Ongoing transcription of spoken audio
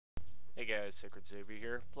Hey guys, SacredSavior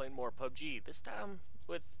here, playing more PUBG, this time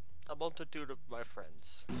with a multitude of my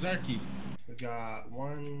friends. Zarky. We've got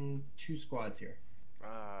two squads here.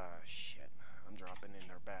 Ah, shit. I'm dropping in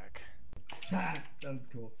their back. That was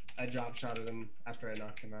cool. I drop shotted him after I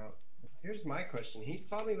knocked him out. Here's my question. He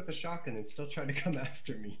saw me with a shotgun and still tried to come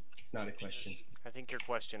after me. It's not a question. I think your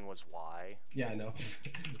question was why. Yeah, I know.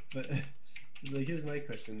 But like, here's my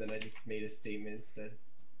question, then I just made a statement instead.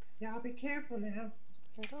 Yeah, I'll be careful now.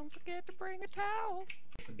 And don't forget to bring a towel.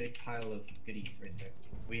 It's a big pile of goodies right there.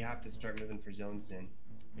 We have to start moving for zones soon.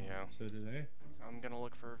 Yeah. So do they. I'm gonna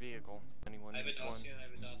look for a vehicle. Anyone needs one? I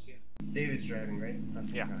have a dossier. David's driving, right? Oh,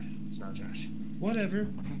 Yeah. God, it's not Josh. Whatever.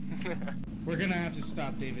 We're gonna have to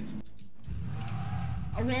stop David.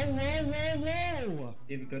 Oh, whoa!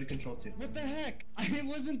 David, go to control 2. What the heck? I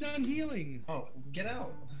wasn't done healing. Oh, get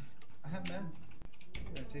out. I have meds.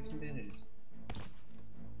 Yeah, take some bandages.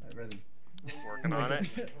 Alright, resin. Working on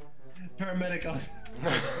it. Paramedic on.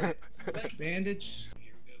 Bandage.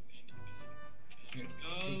 Here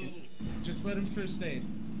we go. Just let him first aid.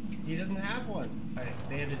 He doesn't have one. Alright,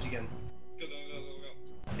 bandage again. Go.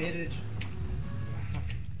 Bandage.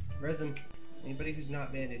 Resin. Anybody who's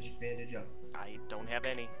not bandaged, bandage up. I don't have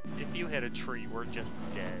any. If you hit a tree, we're just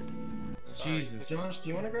dead. Sorry. Jesus. Josh, do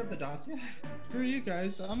you want to grab the dossier? Screw you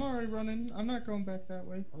guys. I'm already running. I'm not going back that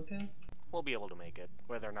way. Okay. We'll be able to make it.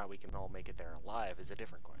 Whether or not we can all make it there alive is a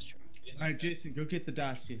different question. Alright, Jason, go get the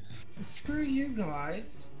dossier. Screw you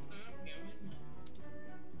guys.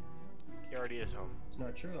 He already is home. It's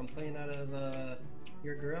not true. I'm playing out of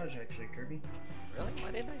your garage actually, Kirby. Really?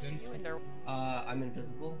 Why didn't I see you in there? I'm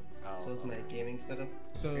invisible. Oh, So is my okay. gaming setup.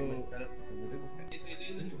 So, Gaming setup. It's invisible. It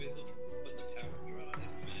is invisible, but the power draw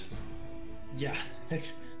is massive. Yeah.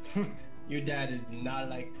 It's. Your dad is not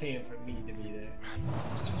like paying for me to be there.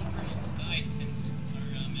 Only one person's died since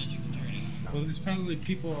our magical journey. well, there's probably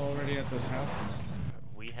people already at those houses.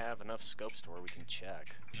 We have enough scopes to where we can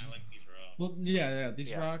check. And I like these rocks. Well, yeah, these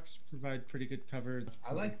Yeah. rocks provide pretty good cover.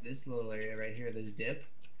 I like this little area right here, this dip.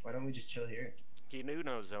 Why don't we just chill here? You knew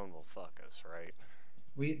no zone will fuck us, right?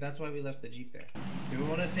 That's why we left the Jeep there. Do we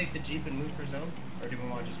want to take the Jeep and move for zone? Or do we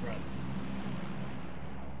want to just run?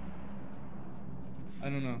 I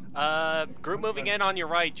don't know. Group moving in on your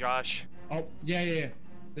right, Josh. Oh, yeah.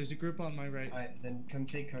 There's a group on my right. Alright, then come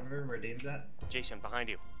take cover where David's at. Jason, behind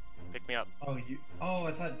you. Pick me up. Oh, you. Oh,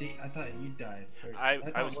 I thought you died. Or- I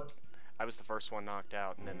thought was the first one knocked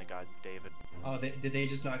out, and then the guy, David. Oh, did they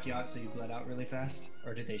just knock you out so you bled out really fast?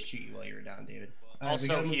 Or did they shoot you while you were down, David? Alright, we Also,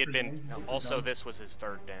 gotta move he had for been. zone. Move for Also, zone. this was his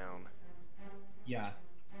third down. Yeah.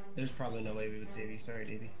 There's probably no way we would save you. Sorry,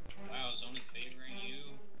 Davey. Wow, Zone is favoring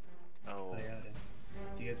you. Oh. Oh, yeah, it is.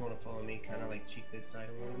 Do you guys want to follow me? Kind of like cheek this side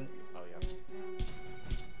a little bit? Oh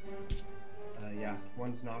yeah. Yeah.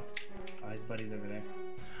 One's knocked. His buddy's over there.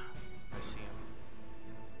 I see him.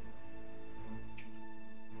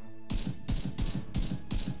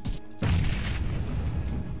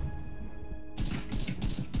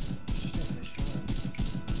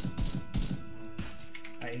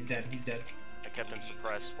 Alright, he's dead. He's dead. I kept him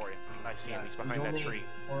suppressed for you. I see him. Yeah, He's behind that only tree.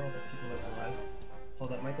 4 other people left alive.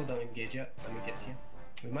 Hold up, Michael. Don't engage yet. Let me get to you.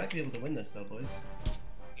 We might be able to win this though, boys.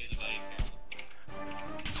 Here's a body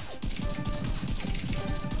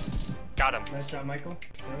Got him. Nice job, Michael.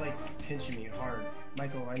 They're like pinching me hard.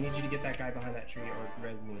 Michael, I need you to get that guy behind that tree or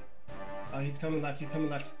res me. Oh, he's coming left. He's coming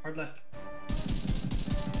left. Hard left.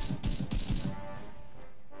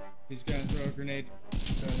 He's gonna throw a grenade.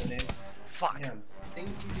 Throwing the nade. Fuck. Damn. Things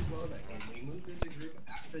we did well that game. We moved as a group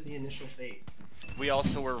after the initial phase. We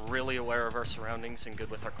also were really aware of our surroundings and good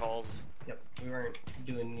with our calls. Yep, we weren't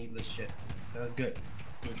doing needless shit. So that was good.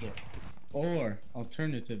 Let's do it again. Or,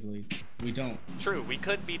 alternatively, we don't. True, we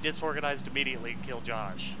could be disorganized immediately and kill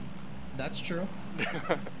Josh. That's true.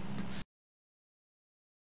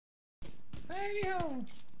 Hey yo!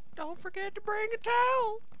 Don't forget to bring a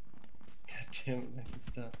towel. God damn it, man.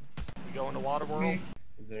 Stop. You going to Waterworld? Me.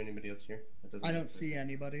 Is there anybody else here? That doesn't I don't look see like-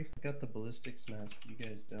 anybody. I got the ballistics mask. You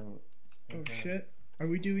guys don't. Oh Okay. shit. Are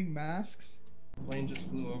we doing masks? Plane just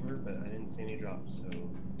flew over, but I didn't see any drops, so.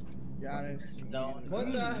 Yeah, I didn't see any.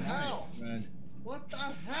 What the hell? Man. What the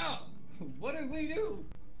hell? What did we do?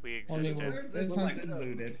 We Only existed. Where did there's this something go?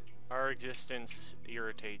 looted. Our existence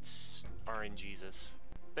irritates our in Jesus.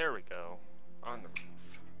 There we go. On the roof.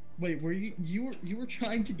 Wait, were you were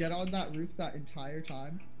trying to get on that roof that entire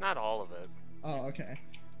time? Not all of it. Oh, okay.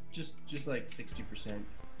 Just like 60%.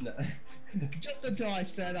 No. Just until I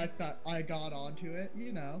said I got onto it,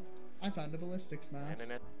 you know. I found a ballistics mask. And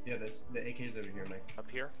in it. Yeah, the AK's over here, Mike. Up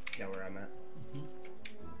here. Yeah, where I'm at.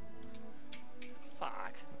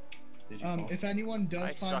 Fuck. Did you fall? If anyone I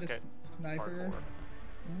does suck find a at sniper, parkour.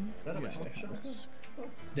 that a Yeah. sniper shot?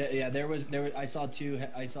 Yeah, there was. I saw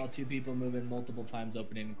two people moving multiple times,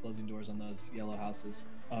 opening and closing doors on those yellow houses.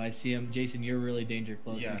 Oh, I see him. Jason, you're really danger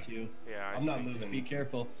close Yeah. too. Yeah, I'm not moving. Be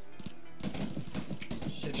careful.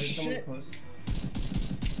 Shit, there's someone Shit. close.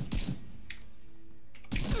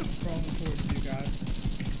 Crawling towards you guys.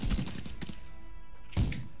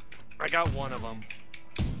 I got one of them.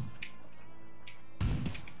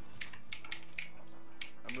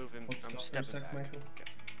 I'm moving. Hold I'm still for a stepping sec, back. Michael.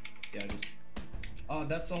 Okay. Yeah, just. Oh,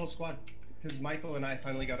 that's the whole squad. Because Michael and I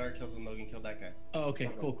finally got our kills and Logan killed that guy. Oh, okay.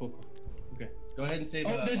 Cool. Okay. Go ahead and save.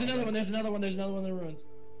 Oh, there's another one. There's another one in the ruins.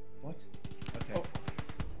 What? Okay. Oh.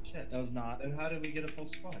 Shit. That was not. Then how did we get a full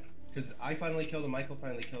squad? Because I finally killed and Michael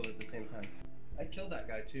finally killed at the same time. I killed that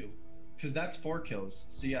guy too. Because that's 4 kills.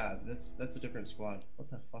 So yeah, that's a different squad. What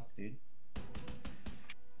the fuck, dude?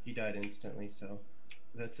 He died instantly, so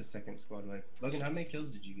that's the second squad wipe. Logan, how many kills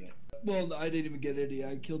did you get? Well, I didn't even get any.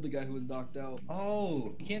 I killed the guy who was knocked out.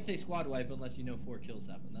 Oh! You can't say squad wipe unless you know 4 kills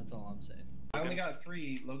happened. That's all I'm saying. I only got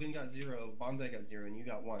 3, Logan got 0, Bonsai got 0, and you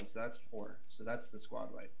got 1, so that's 4. So that's the squad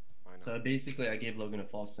wipe. I know. So basically, I gave Logan a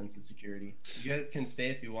false sense of security. You guys can stay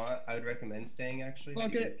if you want. I would recommend staying, actually, so you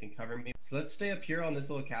Okay. guys can cover me. So let's stay up here on this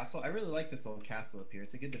little castle. I really like this little castle up here.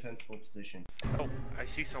 It's a good defensible position. Oh, I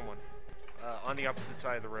see someone. On the opposite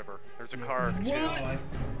side of the river. There's a car, too. Oh,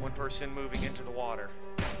 One person moving into the water.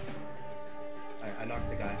 I knocked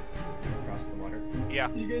the guy across the water. Yeah.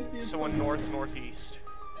 You guys see Someone northeast.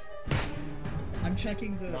 I'm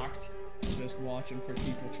checking the. Knocked. Just watching for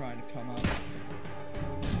people trying to come up.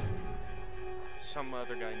 Some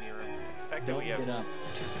other guy near him. The fact that Don't we have get up.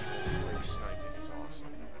 2 people like sniping is awesome.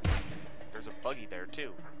 There's a buggy there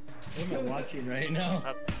too. What am I watching right now?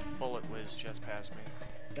 A bullet whizzed just past me.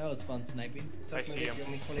 That was fun sniping. I see him. You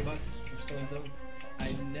owe me $20. We're still in zone.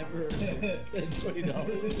 I never $20.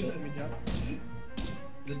 Let me jump.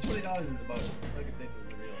 The $20 is a bonus. It's like a big was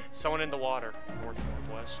the real. Someone in the water,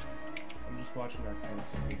 northwest. I'm just watching our counts,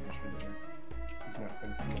 making sure that he's not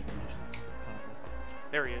going to come up and just pop us.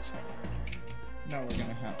 There he is. Now we're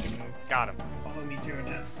gonna have to move. Got him. Follow me to your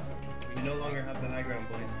deaths. We no longer have the high ground,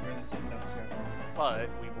 boys. We're the safe ducks now. But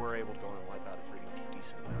we were able to go and wipe out a pretty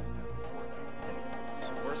decent amount of them before that.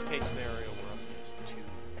 So worst case scenario, we're up against 2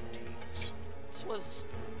 teams.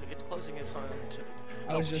 It's closing us on to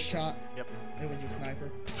the... I was oh, just shit. shot. Yep. It was a sniper.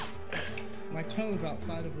 My toe's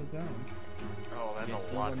outside of the zone. Oh, that's Yes, a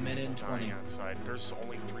still lot of 1 minute people and 20. dying outside. There's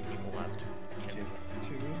only 3 people left. And, 2.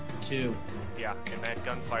 2. yeah, and that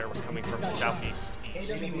gunfire was coming from southeast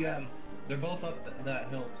east. AWM. They're both up that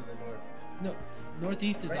hill to the north. No,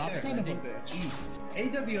 northeast is Right there. opposite. Son I of a think. bitch. East.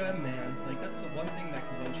 AWM, man. Like, that's the one thing that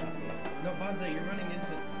can one-shot me. No, Bonsai, you're running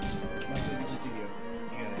into... Michael, you just do you.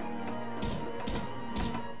 You got it.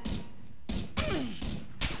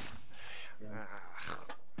 Ah.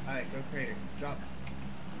 Alright, go crater. Drop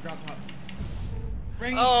top.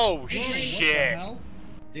 Oh, What shit! the hell?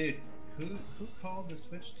 Dude, who called the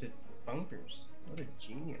switch to bunkers? What a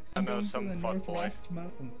genius. I know, Going some to the fuckboy. northwest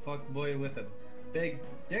most- Some fuckboy with a big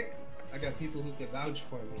dick. I got people who can vouch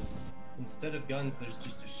for me. Instead of guns, there's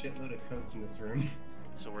just a shitload of coats in this room.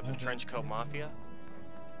 So we're the Trenchcoat Mafia?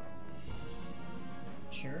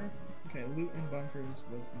 Sure. Okay, loot in bunkers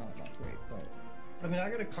was not that great, but I mean, I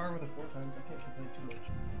got a car with a 4 times. I can't complain too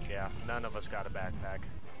much. Yeah, none of us got a backpack.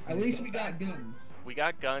 at least we got guns. We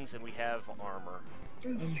got guns and we have armor.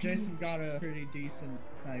 And Jason got a pretty decent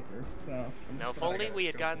sniper, so I'm Now, just if glad I only got a we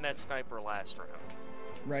had scope. gotten that sniper last round.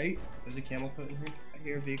 right? There's a camel coat in here. I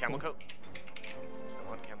hear vehicle. Camel coat? I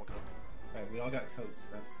want camel coat. Alright, we all got coats.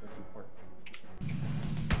 That's important.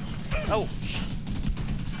 Oh!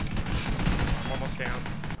 I'm almost down.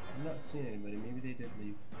 I'm not seeing anybody. Maybe they did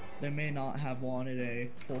leave. They may not have wanted a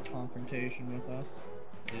full confrontation with us.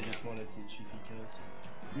 They just wanted some cheeky kills.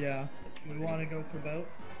 Yeah. We want to go for boat?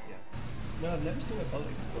 Yeah. No, I've never seen a boat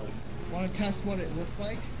explode. Want to test what it looks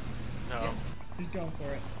like? No, Who's going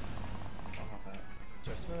for it? I'll hop out.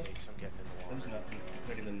 just in case I'm getting in the There's water. nothing. It's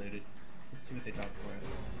already been looted. Let's see what they dropped for it.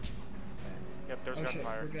 Yep, there's Oh shit,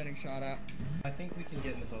 gunfire. we're getting shot at. I think we can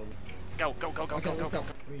get in the boat. Go, go, go, go, Okay, go, go, let's go, go. go.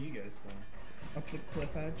 Where are you guys going? Up the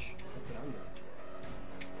cliff edge. That's what I'm doing.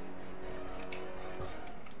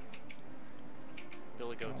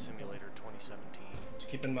 Billy Goat Simulator 2017. Just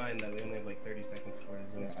keep in mind that we only have like 30 seconds before the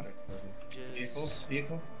zone starts closing. Vehicle? Just...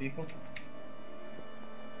 Vehicle?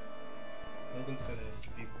 Logan's gonna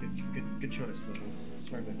be good choice, Logan.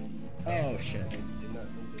 Smart man. Oh shit. I did not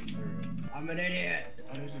think this through. I'm an idiot!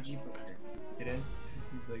 Oh, there's a Jeep over here. Get in.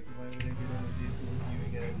 He's like, why would I get on a vehicle with you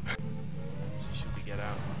again? Should we get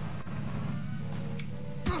out?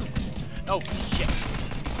 Oh, shit!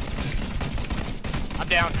 I'm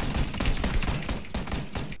down!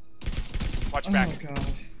 Watch Oh back.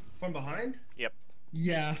 god. From behind? Yep.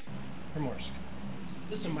 Yeah. Primorsk.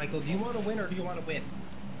 Listen, Michael, do you want to win or do you want to win?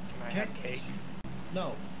 Can I have cake?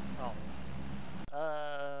 No. Oh.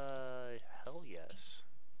 Hell yes.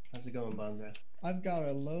 How's it going, Bonsai? I've got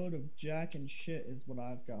a load of jack and shit is what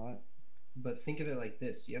I've got. But think of it like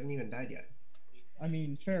this: you haven't even died yet. I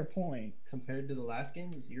mean, fair point. Compared to the last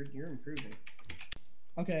games, you're improving.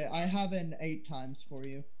 Okay, I have an 8 times for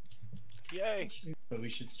you. Yay! But we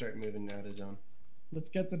should start moving out of zone. Let's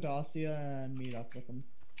get the dossier and meet up with them.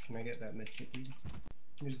 Can I get that medkit, please?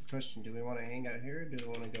 Here's the question: do we want to hang out here, or do we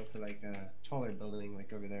want to go for like a taller building,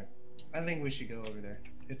 like over there? I think we should go over there.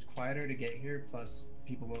 It's quieter to get here. Plus,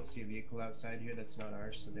 people won't see a vehicle outside here that's not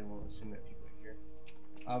ours, so they won't assume that people are here.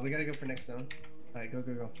 We gotta go for next zone. All right, go.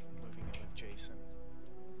 Moving in with Jason.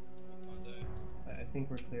 I think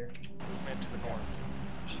we're clear. Movement to the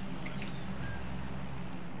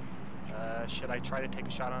north. Should I try to take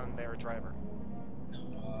a shot on their driver?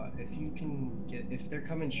 If you can get, if they're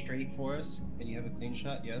coming straight for us and you have a clean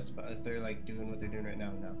shot, yes. But if they're like doing what they're doing right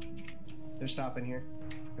now, no. They're stopping here.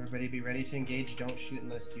 Everybody be ready to engage. Don't shoot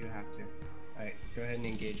unless you have to. All right, go ahead and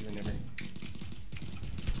engage whenever.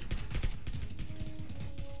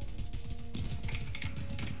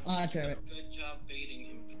 Ah, damn it. Good job baiting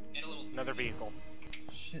him. Get a little. Another vehicle.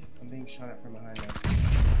 Shit, I'm being shot at from behind now.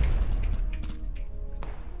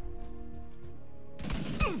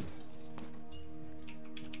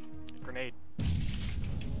 Grenade.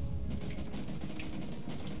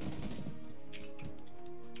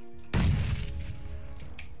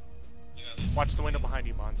 Watch the window behind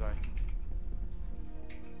you, Bonsai.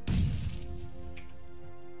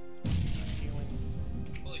 Healing.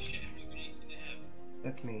 Holy shit, how many grenades do they have?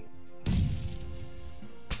 That's me.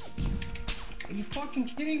 Are you fucking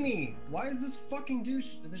kidding me? Why is this fucking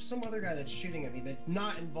douche? There's some other guy that's shooting at me that's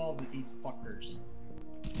not involved with these fuckers.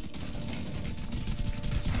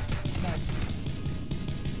 Nice.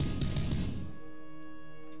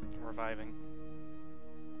 Reviving.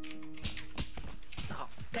 Oh,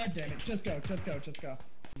 God damn it. Just go. There are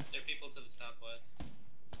people to the southwest.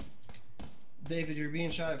 David, you're being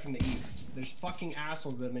shot at from the east. There's fucking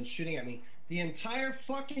assholes that have been shooting at me the entire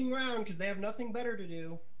fucking round because they have nothing better to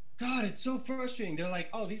do. God, it's so frustrating. They're like,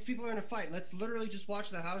 oh, these people are in a fight. Let's literally just watch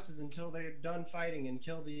the houses until they're done fighting and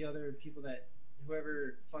kill the other people that,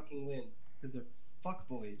 whoever fucking wins. Because they're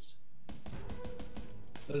fuckboys.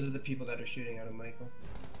 Those are the people that are shooting at him, Michael.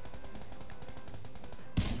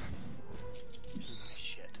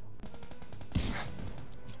 shit.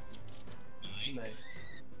 Nice.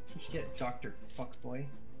 You should get Dr. Fuckboy.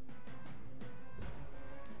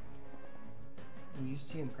 Oh, you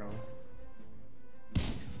see him crawling.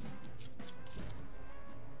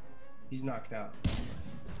 He's knocked out.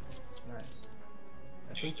 Nice.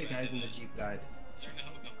 I think the guys in the Jeep died. Is there no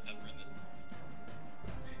cover in this?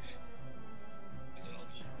 Is it all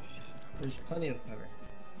just bushes? There's plenty of cover.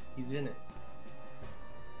 He's in it.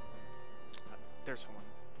 There's someone.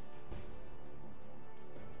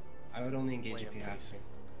 I would only engage Way if I'm you have to. facing.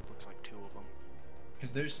 Looks like 2 of them.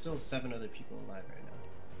 Because there's still 7 other people alive right now.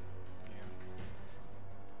 Yeah.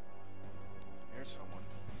 There's someone.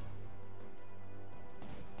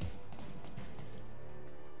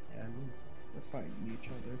 Yeah, I mean, We're fighting each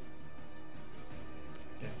other.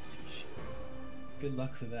 Yeah, see shit. good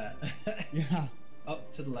luck with that. Yeah. Oh,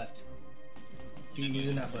 to the left. He's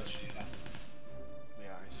in that bush. Yeah,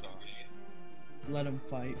 I saw. Let him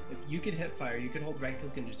fight. If you could hip fire, you could hold right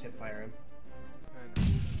click and just hip fire him.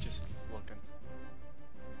 And just looking.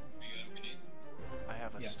 Are you out of grenades? I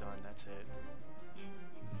have a Yeah. stun, that's it.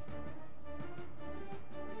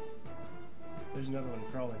 There's another one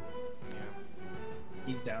crawling. Yeah.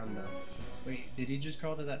 He's down though. Wait, did he just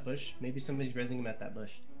crawl to that bush? Maybe somebody's raising him at that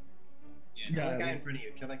bush. Yeah. Kill Yeah, that guy in front of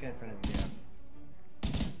you. Kill that guy in front of you. Yeah.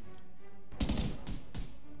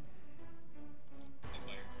 They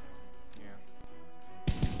fire. Yeah.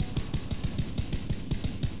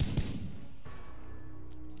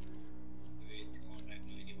 We waited too long. I have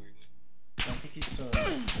no idea where he went. I think he's still.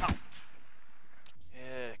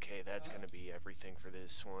 Okay, that's gonna be everything for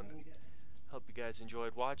this one. Hope you guys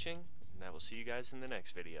enjoyed watching, and I will see you guys in the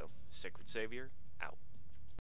next video. SacredSavior,